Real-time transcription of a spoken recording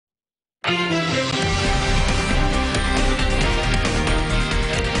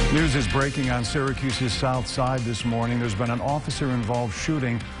News is breaking on Syracuse's south side this morning. There's been an officer-involved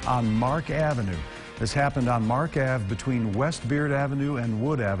shooting on Mark Avenue. This happened on Mark Ave between West Beard Avenue and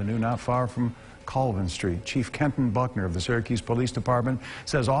Wood Avenue, not far from Colvin Street. Chief Kenton Buckner of the Syracuse Police Department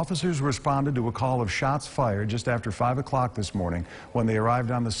says officers responded to a call of shots fired just after 5 o'clock this morning. When they arrived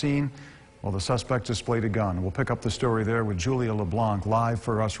on the scene, well, the suspect displayed a gun. We'll pick up the story there with Julia LeBlanc live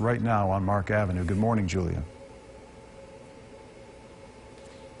for us right now on Mark Avenue. Good morning, Julia.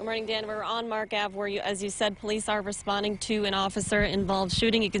 Good morning, Dan. We're on Mark Ave where, as you said, police are responding to an officer-involved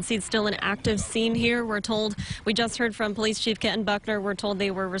shooting. You can see it's still an active scene here. We're told, we just heard from Police Chief Kenton Buckner, we're told they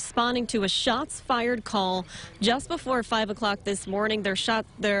were responding to a shots-fired call just before 5 o'clock this morning. Their shot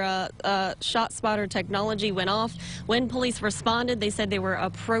spotter technology went off. When police responded, they said they were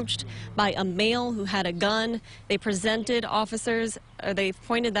approached by a male who had a gun. They presented officers, they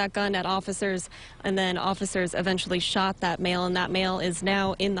pointed that gun at officers, and then officers eventually shot that male, and that male is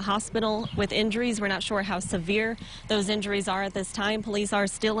now in the hospital with injuries. We're not sure how severe those injuries are at this time. Police are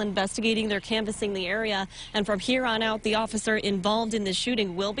still investigating. They're canvassing the area, and from here on out, the officer involved in this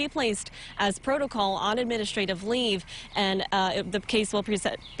shooting will be placed as protocol on administrative leave, and the case will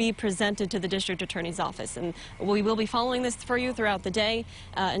be presented to the district attorney's office. And we will be following this for you throughout the day.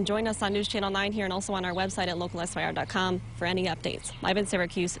 And join us on News Channel 9 here and also on our website at localsyr.com for any updates. Live in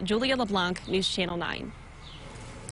Syracuse, Julia LeBlanc, News Channel 9.